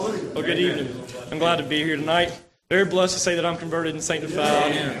Well, good evening. I'm glad to be here tonight. Very blessed to say that I'm converted and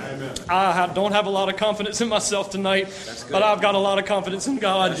sanctified. I don't have a lot of confidence in myself tonight, but I've got a lot of confidence in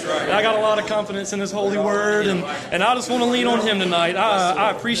God. And I got a lot of confidence in His holy word, and I just want to lean on Him tonight.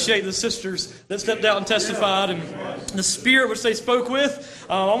 I appreciate the sisters that stepped out and testified, and the spirit which they spoke with.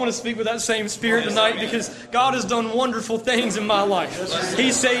 I want to speak with that same spirit tonight because God has done wonderful things in my life.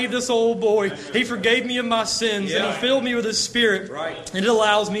 He saved this old boy. He forgave me of my sins, and He filled me with His Spirit. And it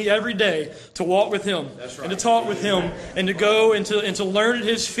allows me every day to walk with Him and to talk with Him and to go and to learn at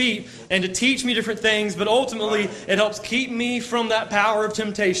His feet and to teach me different things. But ultimately, it helps keep me from that power of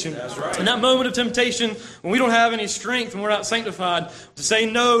temptation. In that moment of temptation, when we don't have any strength and we're not sanctified, to say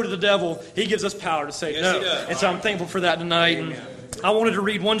no to the devil, He gives us power to say no. And so I'm thankful for that tonight. And I wanted to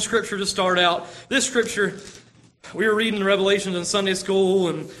read one scripture to start out. This scripture, we were reading the Revelations in Sunday school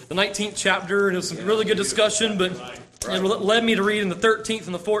and the 19th chapter, and it was some really good discussion, but it led me to read in the 13th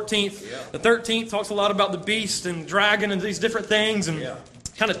and the 14th. The 13th talks a lot about the beast and dragon and these different things, and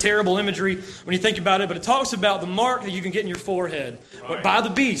kind of terrible imagery when you think about it, but it talks about the mark that you can get in your forehead by the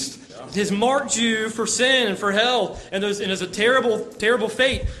beast. Has marked you for sin and for hell, and it's a terrible, terrible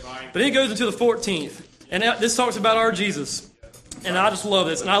fate. But then it goes into the 14th, and this talks about our Jesus. And I just love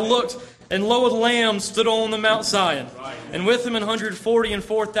this. And I looked, and lo, a lamb stood on the Mount Zion, and with him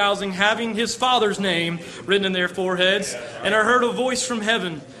 144,000, having his Father's name written in their foreheads. And I heard a voice from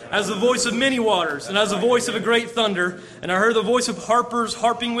heaven, as the voice of many waters, and as the voice of a great thunder. And I heard the voice of harpers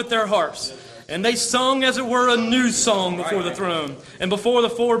harping with their harps. And they sung, as it were, a new song before the throne, and before the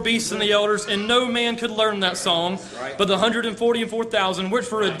four beasts and the elders, and no man could learn that song, but the 144,000 which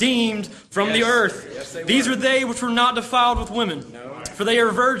were redeemed from the earth. These are they which were not defiled with women, for they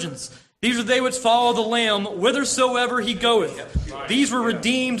are virgins. These are they which follow the Lamb whithersoever He goeth. These were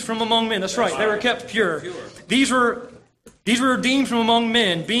redeemed from among men. That's right, they were kept pure. These were redeemed from among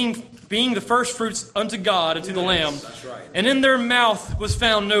men, being the first fruits unto God and to the Lamb. And in their mouth was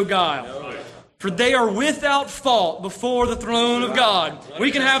found no guile. For they are without fault before the throne of God.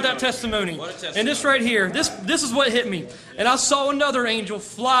 We can have that testimony. And this right here, this is what hit me. And I saw another angel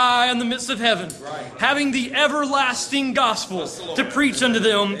fly in the midst of heaven, having the everlasting gospel to preach unto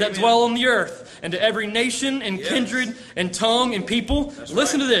them that dwell on the earth, and to every nation and kindred and tongue and people.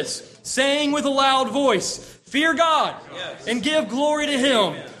 Listen to this. Saying with a loud voice, fear God and give glory to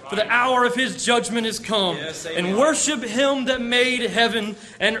Him. For the hour of His judgment is come. And worship Him that made heaven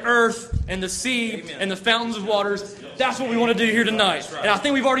and earth and the sea and the fountains of waters. That's what we want to do here tonight. And I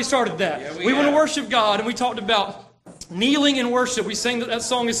think we've already started that. We want to worship God, and we talked about kneeling in worship. We sang that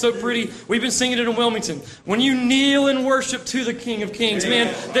song is so pretty. We've been singing it in Wilmington. When you kneel in worship to the King of Kings,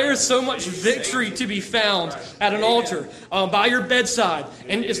 man, there is so much victory to be found at an altar, by your bedside.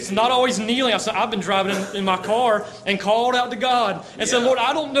 And it's not always kneeling. I've been driving in my car and called out to God and said, Lord,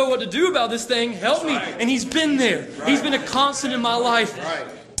 I don't know what to do about this thing. Help me. And He's been there. He's been a constant in my life.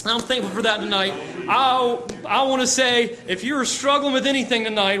 I'm thankful for that tonight. I want to say, if you're struggling with anything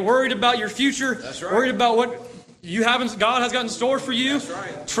tonight, worried about your future, worried about what God has got in store for you,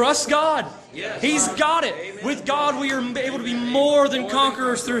 trust God. He's got it. Amen. With God, we are able to be more than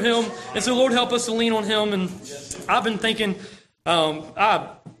conquerors through Him. And so, Lord, help us to lean on Him. And I've been thinking,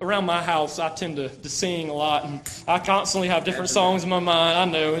 around my house, I tend to sing a lot. And I constantly have different songs in my mind, I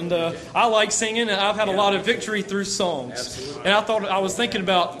know. And I like singing, and I've had a lot of victory through songs. And I was thinking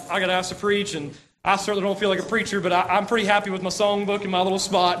about, I got asked to preach, and I certainly don't feel like a preacher, but I'm pretty happy with my songbook and my little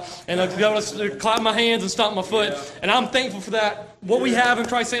spot, and to be able to clap my hands and stomp my foot, and I'm thankful for that, what we have in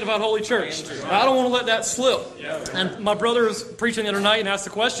Christ Sanctified Holy Church. I don't want to let that slip. And my brother was preaching the other night and asked the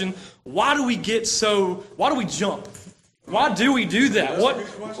question, why do we jump? Why do we do that?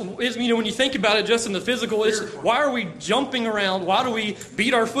 When you think about it just in the physical, why are we jumping around? Why do we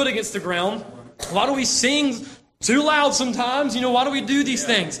beat our foot against the ground? Why do we sing too loud sometimes? Why do we do these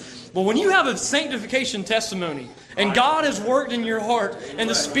things? But when you have a sanctification testimony and God has worked in your heart and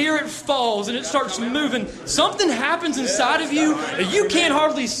the Spirit falls and it starts moving, something happens inside of you and you can't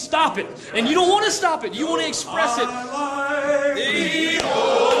hardly stop it. And you don't want to stop it. You want to express it. The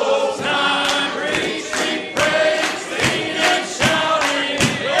old time preaching, praise, singing and shouting.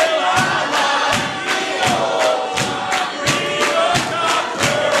 Well, I like the old time freedom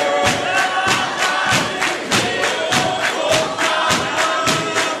conqueror.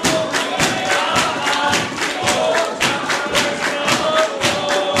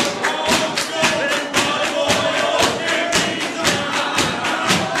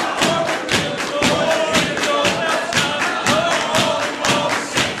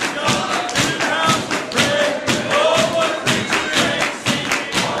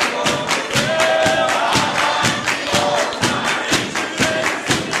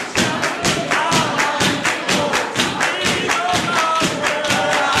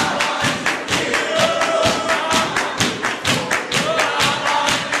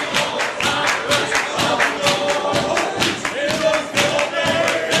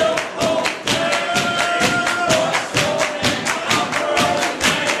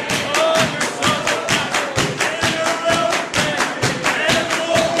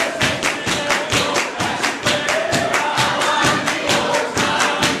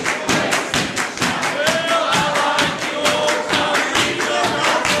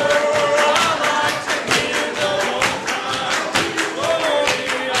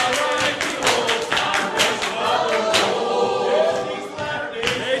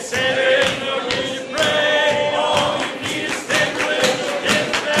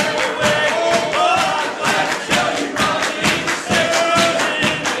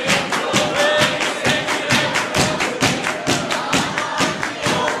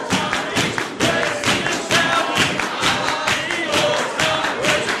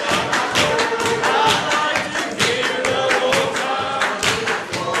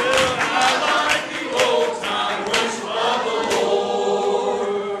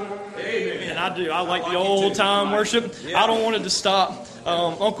 I do. I like the old time worship. I don't want it to stop.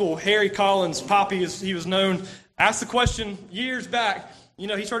 Uncle Harry Collins, Poppy, as he was known, asked the question years back. You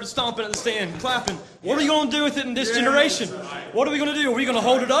know, he started stomping at the stand, clapping. What are you going to do with it in this generation? What are we going to do? Are we going to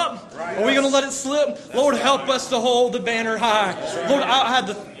hold it up? Are we going to let it slip? Lord, help us to hold the banner high. Lord, I had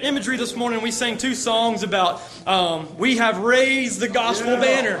the imagery this morning. We sang 2 songs about we have raised the gospel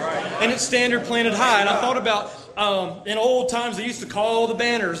banner and its standard planted high. And I thought about in old times they used to call the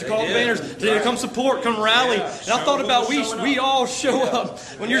banners, to come support, come rally. And I thought about we all show up.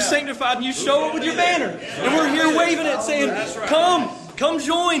 When you're sanctified and you show up with your banner. And we're here waving it saying, Come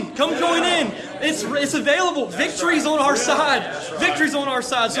join in. It's available. Victory's on our side. Victory's on our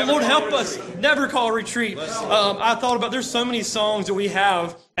side. So Lord, help us never call a retreat. I thought about there's so many songs that we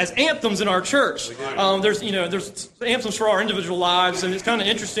have as anthems in our church. There's anthems for our individual lives, and it's kind of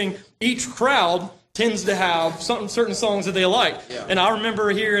interesting. Each crowd tends to have certain songs that they like. And I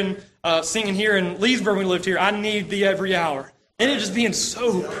remember singing here in Leesburg when we lived here, I Need Thee Every Hour. And it just being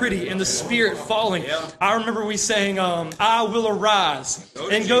so pretty and the Spirit falling. I remember we sang, I will arise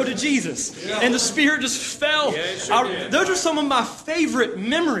and go to Jesus. And the Spirit just fell. Those are some of my favorite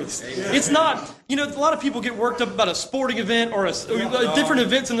memories. It's not, a lot of people get worked up about a sporting event or different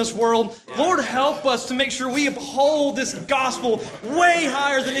events in this world. Lord, help us to make sure we uphold this gospel way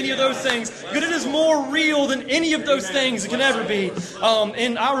higher than any of those things. Because it is more real than any of those things it can ever be.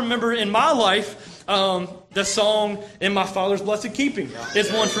 And I remember in my life, the song In My Father's Blessed Keeping is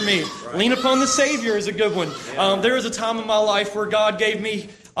one for me. Lean Upon the Savior is a good one. There was a time in my life where God gave me,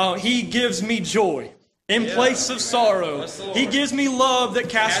 He gives me joy in place of sorrow. He gives me love that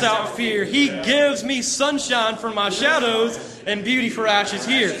casts out fear. He gives me sunshine for my shadows and beauty for ashes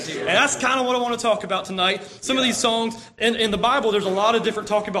here. And that's kind of what I want to talk about tonight. Some of these songs, in the Bible, there's a lot of different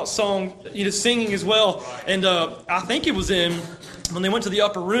talk about singing as well. And I think it was when they went to the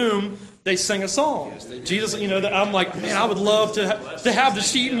upper room, they sang a song. Jesus, I'm like, man, I would love to have the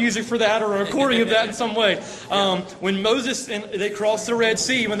sheet music for that or a recording of that in some way. When Moses they crossed the Red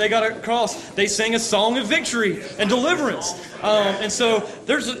Sea, when they got across, they sang a song of victory and deliverance. And so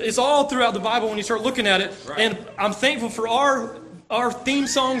it's all throughout the Bible when you start looking at it. And I'm thankful for our theme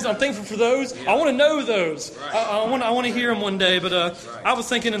songs. I'm thankful for those. I want to know those. I want to hear them one day. But I was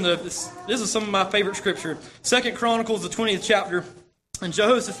thinking this is some of my favorite scripture. 2 Chronicles, the 20th chapter. And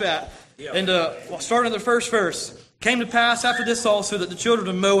Jehoshaphat, and starting at the first verse, came to pass after this also that the children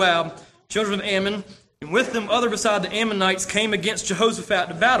of Moab, children of Ammon, and with them other beside the Ammonites came against Jehoshaphat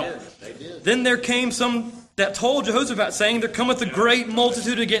to battle. Then there came some that told Jehoshaphat, saying, there cometh a great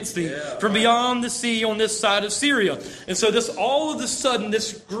multitude against thee from beyond the sea on this side of Syria. And so all of a sudden,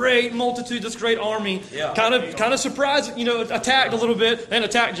 this great multitude, this great army, kind of surprised, attacked a little bit. They hadn't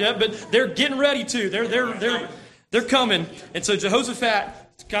attacked yet, but they're getting ready to. They're coming. And so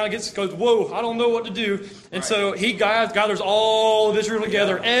Jehoshaphat goes, whoa, I don't know what to do. And so he gathers all of Israel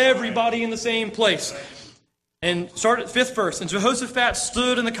together, everybody in the same place. And start at 5th verse. And Jehoshaphat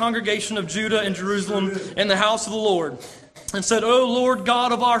stood in the congregation of Judah and Jerusalem in the house of the Lord and said, O Lord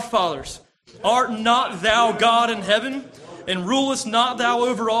God of our fathers, art not thou God in heaven? And rulest not thou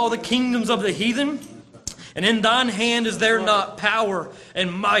over all the kingdoms of the heathen? And in thine hand is there not power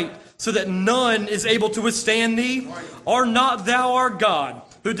and might, so that none is able to withstand thee? Art not thou our God,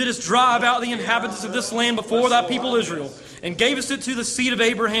 who didst drive out the inhabitants of this land before thy people Israel, and gavest it to the seed of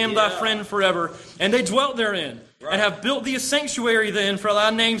Abraham thy friend forever, and they dwelt therein, and have built thee a sanctuary then for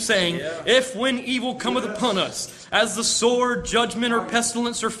thy name's saying, if when evil cometh upon us, as the sword, judgment, or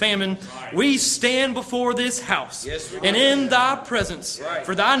pestilence, or famine, we stand before this house, and in thy presence,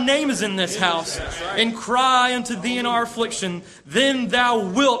 for thy name is in this house, and cry unto thee in our affliction, then thou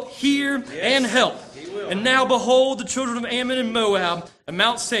wilt hear and help. And now behold, the children of Ammon and Moab, and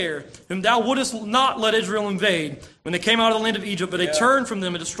Mount Seir, whom thou wouldest not let Israel invade, when they came out of the land of Egypt, but they turned from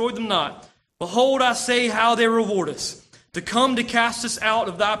them and destroyed them not. Behold, I say how they reward us, to come to cast us out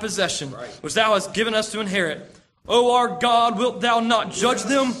of thy possession, which thou hast given us to inherit. O our God, wilt thou not judge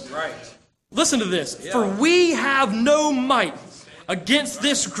them? Listen to this. For we have no might against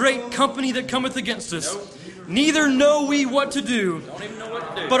this great company that cometh against us. Neither know we what to do,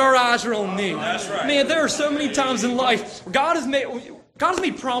 but our eyes are on thee. Man, there are so many times in life where God has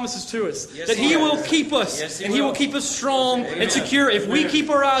made promises to us that He will keep us, and He will keep us strong and secure if we keep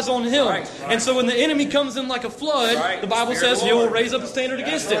our eyes on Him. And so when the enemy comes in like a flood, the Bible says He will raise up a standard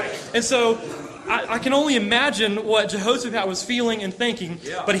against it. And so I can only imagine what Jehoshaphat was feeling and thinking,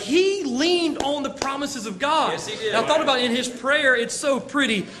 but he leaned on the promises of God. And I thought about in his prayer, it's so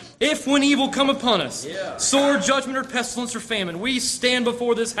pretty. If when evil come upon us, sword, judgment, or pestilence, or famine, we stand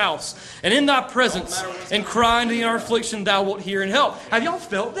before this house, and in thy presence, and cry unto thee in our affliction, thou wilt hear and help. Have y'all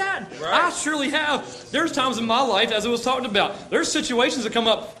felt that? Right. I surely have. There's times in my life, as I was talking about, there's situations that come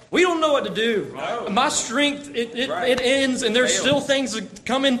up, we don't know what to do. No. My strength, it ends, and there's still things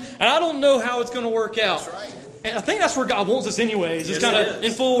coming, and I don't know how it's going to work out. That's right. And I think that's where God wants us anyways, is kind of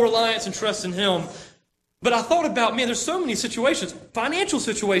in full reliance and trust in Him. But I thought about, man, there's so many situations, financial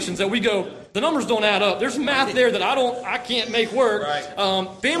situations that we go, the numbers don't add up. There's math there that I can't make work. Right.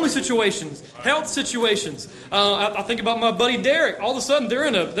 Family situations, health situations. I think about my buddy Derek. All of a sudden, they're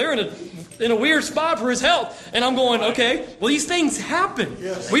in a weird spot for his health, and I'm going, okay, well, these things happen.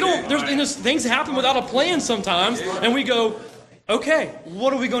 Yes. Things happen without a plan sometimes, and we go, okay,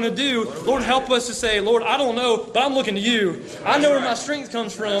 what are we going to do? Lord, help us to say, Lord, I don't know, but I'm looking to you. I know where my strength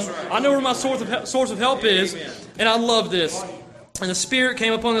comes from. I know where my source of help is, and I love this. And the Spirit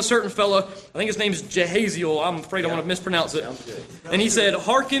came upon a certain fellow, I think his name is Jehaziel. I'm afraid I want to mispronounce it. And he said,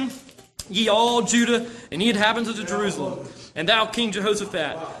 hearken, ye all Judah, and ye inhabitants of Jerusalem, and thou King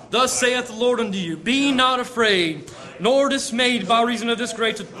Jehoshaphat. Thus saith the Lord unto you, be not afraid, nor dismayed by reason of this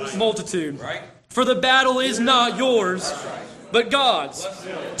great multitude. For the battle is not yours, but God's.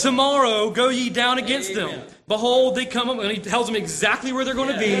 Tomorrow go ye down against them. Behold, they come up, and he tells them exactly where they're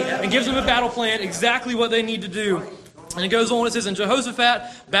going to be, and gives them a battle plan, exactly what they need to do. And it goes on, it says, and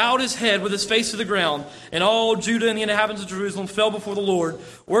Jehoshaphat bowed his head with his face to the ground, and all Judah and the inhabitants of Jerusalem fell before the Lord,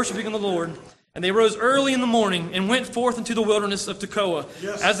 worshiping the Lord. And they rose early in the morning, and went forth into the wilderness of Tekoa.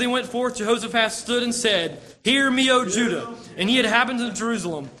 As they went forth, Jehoshaphat stood and said, hear me, O Judah, and ye inhabitants of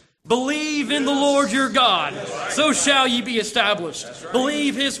Jerusalem. Believe in the Lord your God, so shall ye be established.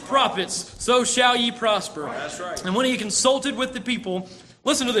 Believe his prophets, so shall ye prosper. And when he consulted with the people,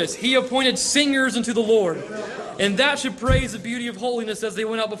 listen to this, he appointed singers unto the Lord, and that should praise the beauty of holiness as they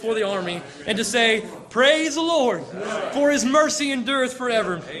went out before the army, and to say, praise the Lord, for his mercy endureth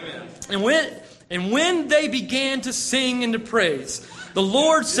forever. And when they began to sing and to praise, the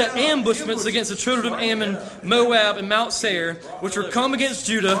Lord set ambushments against the children of Ammon, Moab, and Mount Seir, which were come against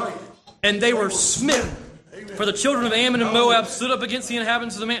Judah, and they were smitten. For the children of Ammon and Moab stood up against the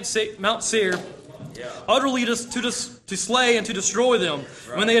inhabitants of the Mount Seir, utterly to slay and to destroy them.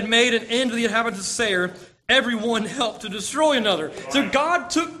 When they had made an end of the inhabitants of Seir, everyone helped to destroy another. So God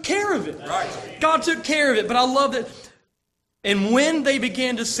took care of it. God took care of it. But I love that. And when they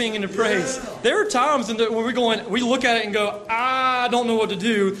began to sing and to praise, there are times when we look at it and go, I don't know what to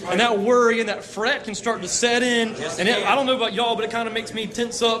do. And that worry and that fret can start to set in. And I don't know about y'all, but it kind of makes me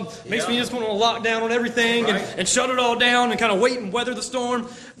tense up. Makes me just want to lock down on everything and shut it all down and kind of wait and weather the storm.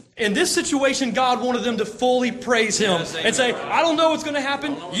 In this situation, God wanted them to fully praise Him and say, I don't know what's going to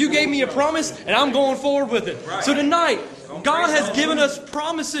happen. You gave me a promise, and I'm going forward with it. So tonight, God has given us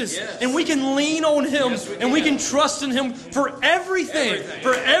promises, and we can lean on Him, and we can trust in Him for everything,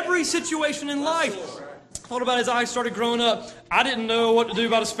 for every situation in life. I thought about as I started growing up, I didn't know what to do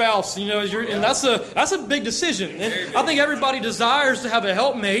about a spouse, and that's a big decision. And I think everybody desires to have a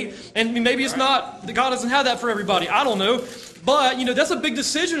helpmate, and maybe it's not, God doesn't have that for everybody. I don't know. But, that's a big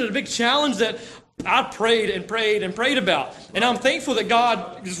decision and a big challenge that I prayed and prayed and prayed about. And I'm thankful that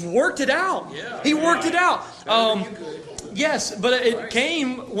God just worked it out. He worked it out. Yes, but it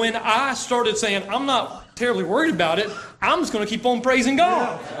came when I started saying, I'm not terribly worried about it. I'm just going to keep on praising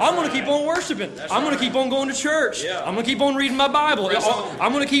God. I'm going to keep on worshiping. I'm going to keep on going to church. I'm going to keep on reading my Bible.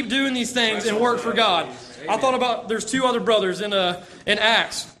 I'm going to keep doing these things and work for God. I thought about, there's two other brothers in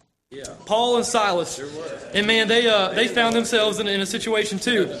Acts. Paul and Silas. And man, they found themselves in a situation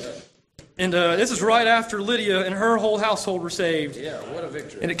too. And this is right after Lydia and her whole household were saved. What a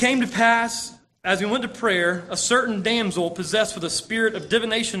victory. And it came to pass, as we went to prayer, a certain damsel possessed with a spirit of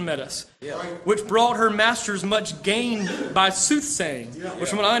divination met us, which brought her masters much gain by soothsaying, which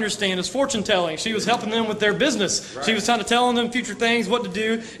from what I understand is fortune telling. She was helping them with their business. She was kind of telling them future things, what to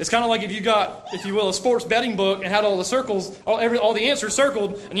do. It's kind of like if you got, if you will, a sports betting book and had all the circles, all the answers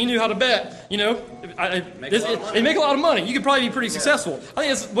circled, and you knew how to bet. It'd make a lot of money. You could probably be pretty successful. I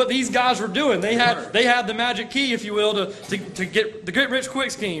think that's what these guys were doing. They had the magic key, if you will, to get the get rich quick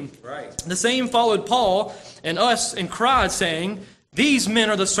scheme. The same followed Paul and us and cried, saying, these men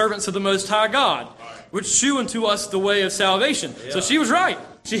are the servants of the Most High God, which shew unto us the way of salvation. So she was right.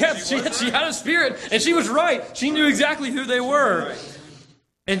 She had a spirit, and she was right. She knew exactly who they were.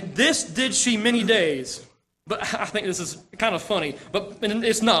 And this did she many days. But I think this is kind of funny, but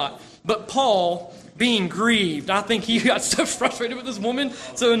it's not. But Paul, being grieved, I think he got so frustrated with this woman,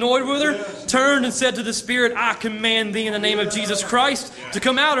 so annoyed with her, turned and said to the Spirit, I command thee in the name of Jesus Christ to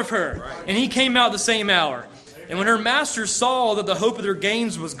come out of her. And he came out the same hour. And when her masters saw that the hope of their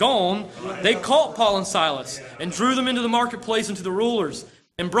gains was gone, they caught Paul and Silas and drew them into the marketplace and to the rulers,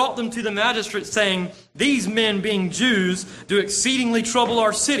 and brought them to the magistrates, saying, These men, being Jews, do exceedingly trouble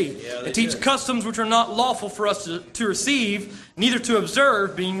our city, and teach customs which are not lawful for us to receive, neither to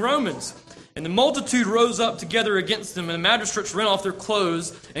observe, being Romans. And the multitude rose up together against them, and the magistrates rent off their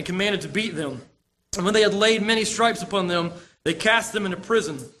clothes and commanded to beat them. And when they had laid many stripes upon them, they cast them into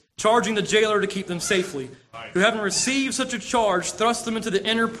prison, charging the jailer to keep them safely, who, having received such a charge, thrust them into the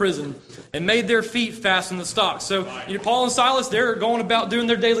inner prison and made their feet fast in the stocks. So Paul and Silas, they're going about doing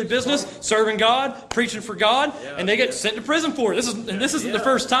their daily business, serving God, preaching for God, and they get sent to prison for it. This isn't the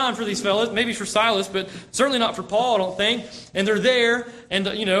first time for these fellas, maybe for Silas, but certainly not for Paul, I don't think. And they're there, and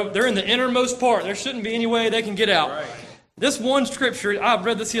they're in the innermost part. There shouldn't be any way they can get out. Right. This one scripture, I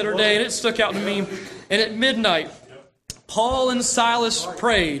read this the other day, and it stuck out to me. And at midnight, Paul and Silas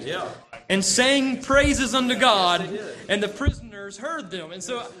prayed and sang praises unto God, and the prisoners heard them. And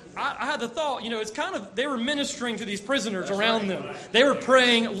so I had the thought, it's kind of, they were ministering to these prisoners around them. They were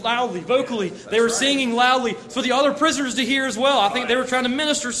praying loudly, vocally. They were singing loudly for the other prisoners to hear as well. I think they were trying to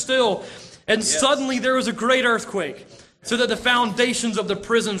minister still. And suddenly there was a great earthquake, so that the foundations of the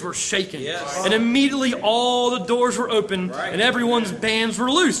prisons were shaken. And immediately all the doors were open, and everyone's bands were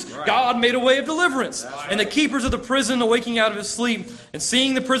loosed. God made a way of deliverance. And the keepers of the prison, awaking out of his sleep, and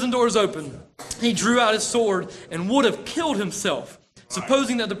seeing the prison doors open, he drew out his sword and would have killed himself,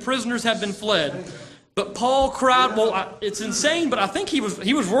 supposing that the prisoners had been fled. But Paul cried, it's insane, but I think he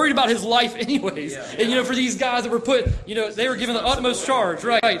was worried about his life anyways. And, for these guys that were put, they were given the utmost charge,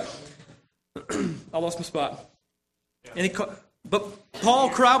 right? I lost my spot. But Paul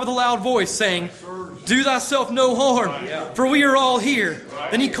cried with a loud voice, saying, Do thyself no harm, for we are all here.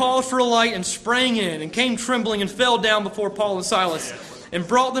 Then he called for a light and sprang in, and came trembling and fell down before Paul and Silas, and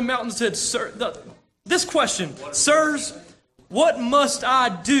brought them out and said, this question, Sirs, what must I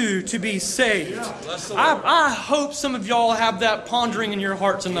do to be saved? I hope some of y'all have that pondering in your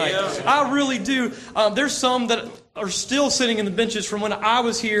heart tonight. I really do. There's some that are still sitting in the benches from when I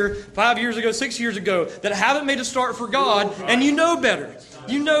was here 5 years ago, 6 years ago, that haven't made a start for God, and you know better.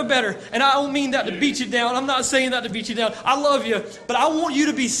 You know better. And I don't mean that to beat you down. I'm not saying that to beat you down. I love you, but I want you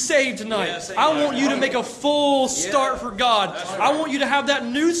to be saved tonight. I want you to make a full start for God. I want you to have that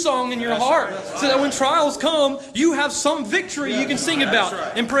new song in your heart, so that when trials come, you have some victory you can sing about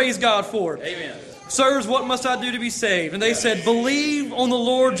and praise God for. Amen. Sirs, what must I do to be saved? And they said, Believe on the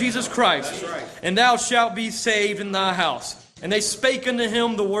Lord Jesus Christ, and thou shalt be saved in thy house. And they spake unto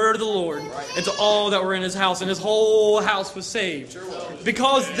him the word of the Lord, and to all that were in his house, and his whole house was saved.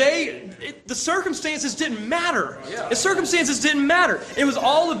 Because the circumstances didn't matter. The circumstances didn't matter. It was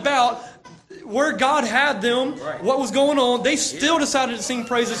all about where God had them, what was going on. They still decided to sing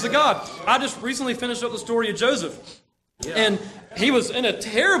praises to God. I just recently finished up the story of Joseph. And he was in a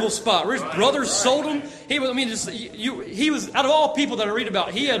terrible spot where his brothers sold him. He was, out of all people that I read about,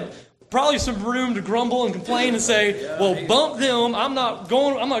 he had probably some room to grumble and complain and say, well, bump them. I'm not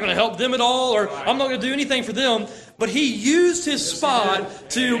going to help them at all, or I'm not going to do anything for them. But he used his spot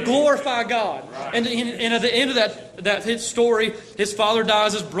to glorify God. And at the end of that his story, his father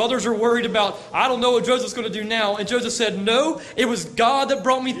dies. His brothers are worried about, I don't know what Joseph's going to do now. And Joseph said, no, it was God that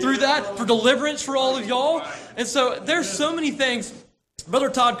brought me through that for deliverance for all of y'all. And so there's so many things. Brother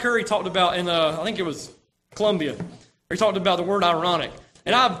Todd Curry talked about in, I think it was Columbia, where he talked about the word ironic.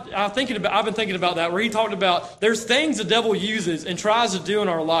 And I've been thinking about that, where he talked about there's things the devil uses and tries to do in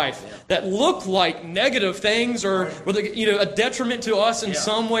our life that look like negative things or a detriment to us in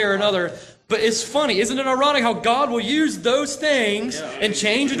some way or another. But it's funny, isn't it ironic how God will use those things and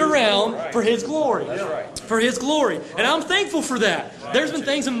change it around for His glory? For His glory. And I'm thankful for that. There's been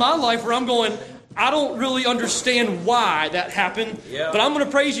things in my life where I'm going, I don't really understand why that happened, but I'm going to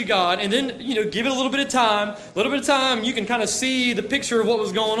praise you, God, and then, give it a little bit of time, you can kind of see the picture of what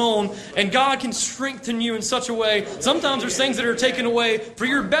was going on, and God can strengthen you in such a way. Sometimes there's things that are taken away for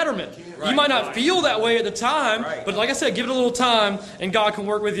your betterment. You might not feel that way at the time, but like I said, give it a little time, and God can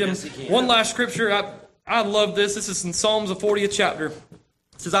work with you. One last scripture, I love this. This is in Psalms, the 40th chapter.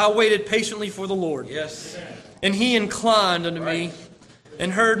 It says, I waited patiently for the Lord, and He inclined unto me,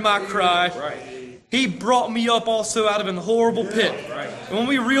 and heard my cry. He brought me up also out of an horrible pit. And when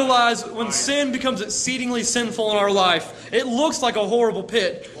we realize when sin becomes exceedingly sinful in our life, it looks like a horrible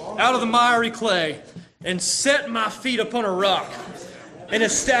pit, out of the miry clay, and set my feet upon a rock and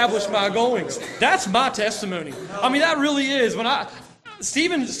established my goings. That's my testimony. I mean, that really is.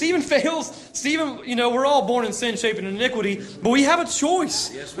 Stephen fails. Stephen, we're all born in sin, shaped in iniquity, but we have a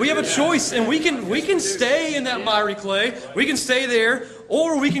choice. Yes, we have a choice, and we can stay in that miry clay. We can stay there,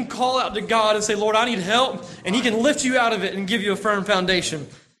 or we can call out to God and say, Lord, I need help, and He can lift you out of it and give you a firm foundation.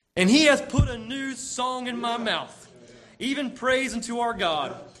 And He has put a new song in my mouth, even praise unto our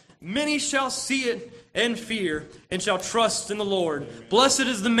God. Many shall see it and fear, and shall trust in the Lord. Blessed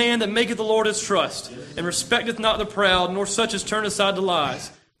is the man that maketh the Lord his trust, and respecteth not the proud, nor such as turn aside to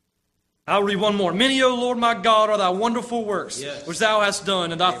lies. I'll read one more. Many, O Lord my God, are thy wonderful works, which thou hast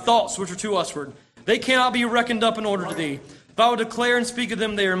done, and thy thoughts which are to usward. They cannot be reckoned up in order to thee. If I would declare and speak of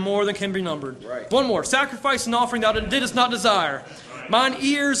them, they are more than can be numbered. Right. One more. Sacrifice and offering thou didst not desire. Mine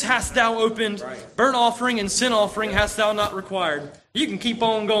ears hast thou opened. Burnt offering and sin offering hast thou not required. You can keep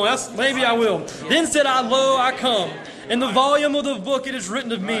on going. Maybe I will. Then said I, Lo, I come. In the volume of the book it is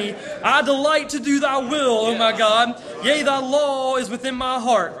written of me, I delight to do thy will, O my God. Yea, thy law is within my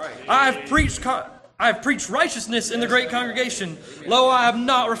heart. I have preached righteousness in the great congregation. Lo, I have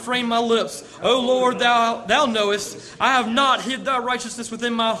not refrained my lips. O Lord, thou knowest, I have not hid thy righteousness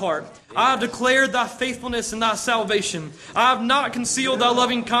within my heart. I have declared thy faithfulness and thy salvation. I have not concealed thy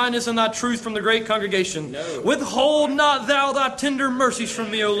loving kindness and thy truth from the great congregation. No. Withhold not thou thy tender mercies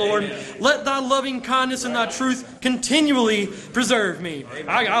from me, O Lord. Amen. Let thy loving kindness and thy truth continually preserve me.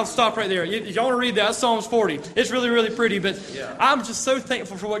 I'll stop right there. If you want to read that, Psalms 40. It's really, really pretty, but I'm just so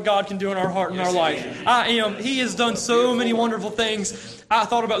thankful for what God can do in our heart and our life. I am. He has done so many wonderful things. I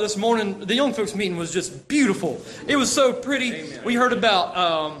thought about this morning, the young folks meeting was just beautiful. It was so pretty. Amen. We heard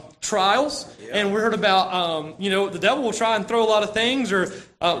about trials, and we heard about, the devil will try and throw a lot of things, or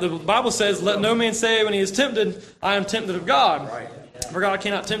the Bible says, let no man say when he is tempted, I am tempted of God. Right. For God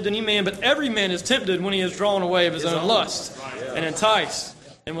cannot tempt any man, but every man is tempted when he is drawn away of his own lust and enticed.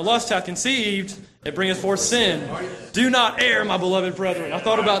 And when lust hath conceived, it bringeth forth sin. Do not err, my beloved brethren. I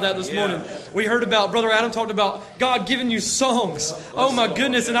thought about that this morning. We heard about, Brother Adam talked about God giving you songs. Oh my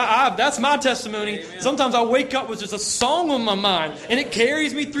goodness, and that's my testimony. Sometimes I wake up with just a song on my mind, and it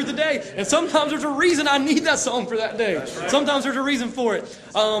carries me through the day. And sometimes there's a reason I need that song for that day. Sometimes there's a reason for it.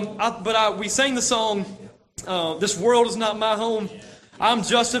 We sang the song, This World Is Not My Home. I'm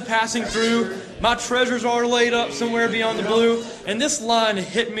just a passing through. My treasures are laid up somewhere beyond the blue. And this line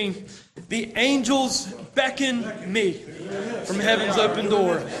hit me. The angels beckon me from heaven's open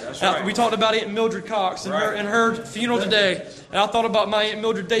door. We talked about Aunt Mildred Cox and her funeral today. And I thought about my Aunt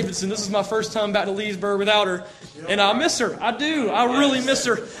Mildred Davidson. This is my first time back to Leesburg without her. And I miss her. I do. I really miss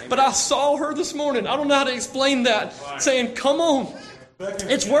her. But I saw her this morning. I don't know how to explain that. Saying, come on.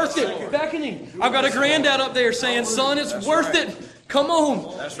 It's worth it. Beckoning. I've got a granddad up there saying, son, it's worth it. Come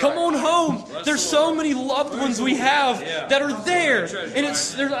on. Come on home. There's so many loved ones we have that are there. And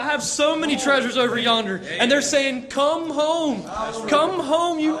I have so many treasures over yonder. And they're saying, come home. Come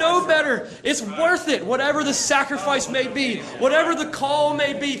home. You know better. It's worth it. Whatever the sacrifice may be. Whatever the call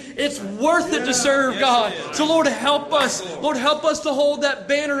may be. It's worth it to serve God. So Lord, help us. Lord, help us to hold that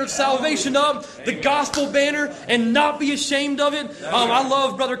banner of salvation up. The gospel banner. And not be ashamed of it. I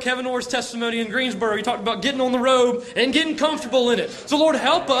love Brother Kevin Orr's testimony in Greensboro. He talked about getting on the robe and getting comfortable in it. So Lord,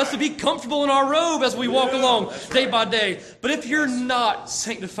 help us to be comfortable in our robe as we walk along day by day. But if you're not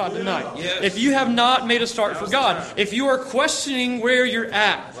sanctified tonight, if you have not made a start for God, if you are questioning where you're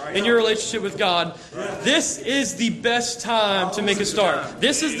at in your relationship with God, this is the best time to make a start.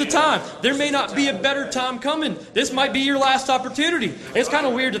 This is the time. There may not be a better time coming. This might be your last opportunity. It's kind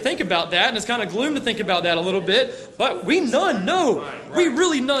of weird to think about that, and it's kind of gloom to think about that a little bit, but we none know. We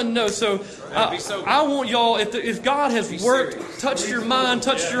really none know. So I want y'all, if God has worked, touched your mind,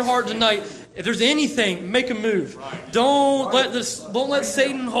 touched your heart tonight, if there's anything, make a move. Don't let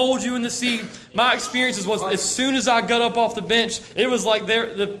Satan hold you in the seat. My experiences was as soon as I got up off the bench, it was like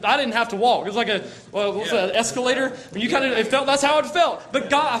I didn't have to walk. It was like an escalator. When that's how it felt.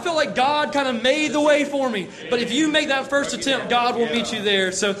 But I felt like God kind of made the way for me. But if you make that first attempt, God will meet you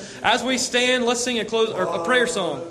there. So as we stand, let's sing a prayer song.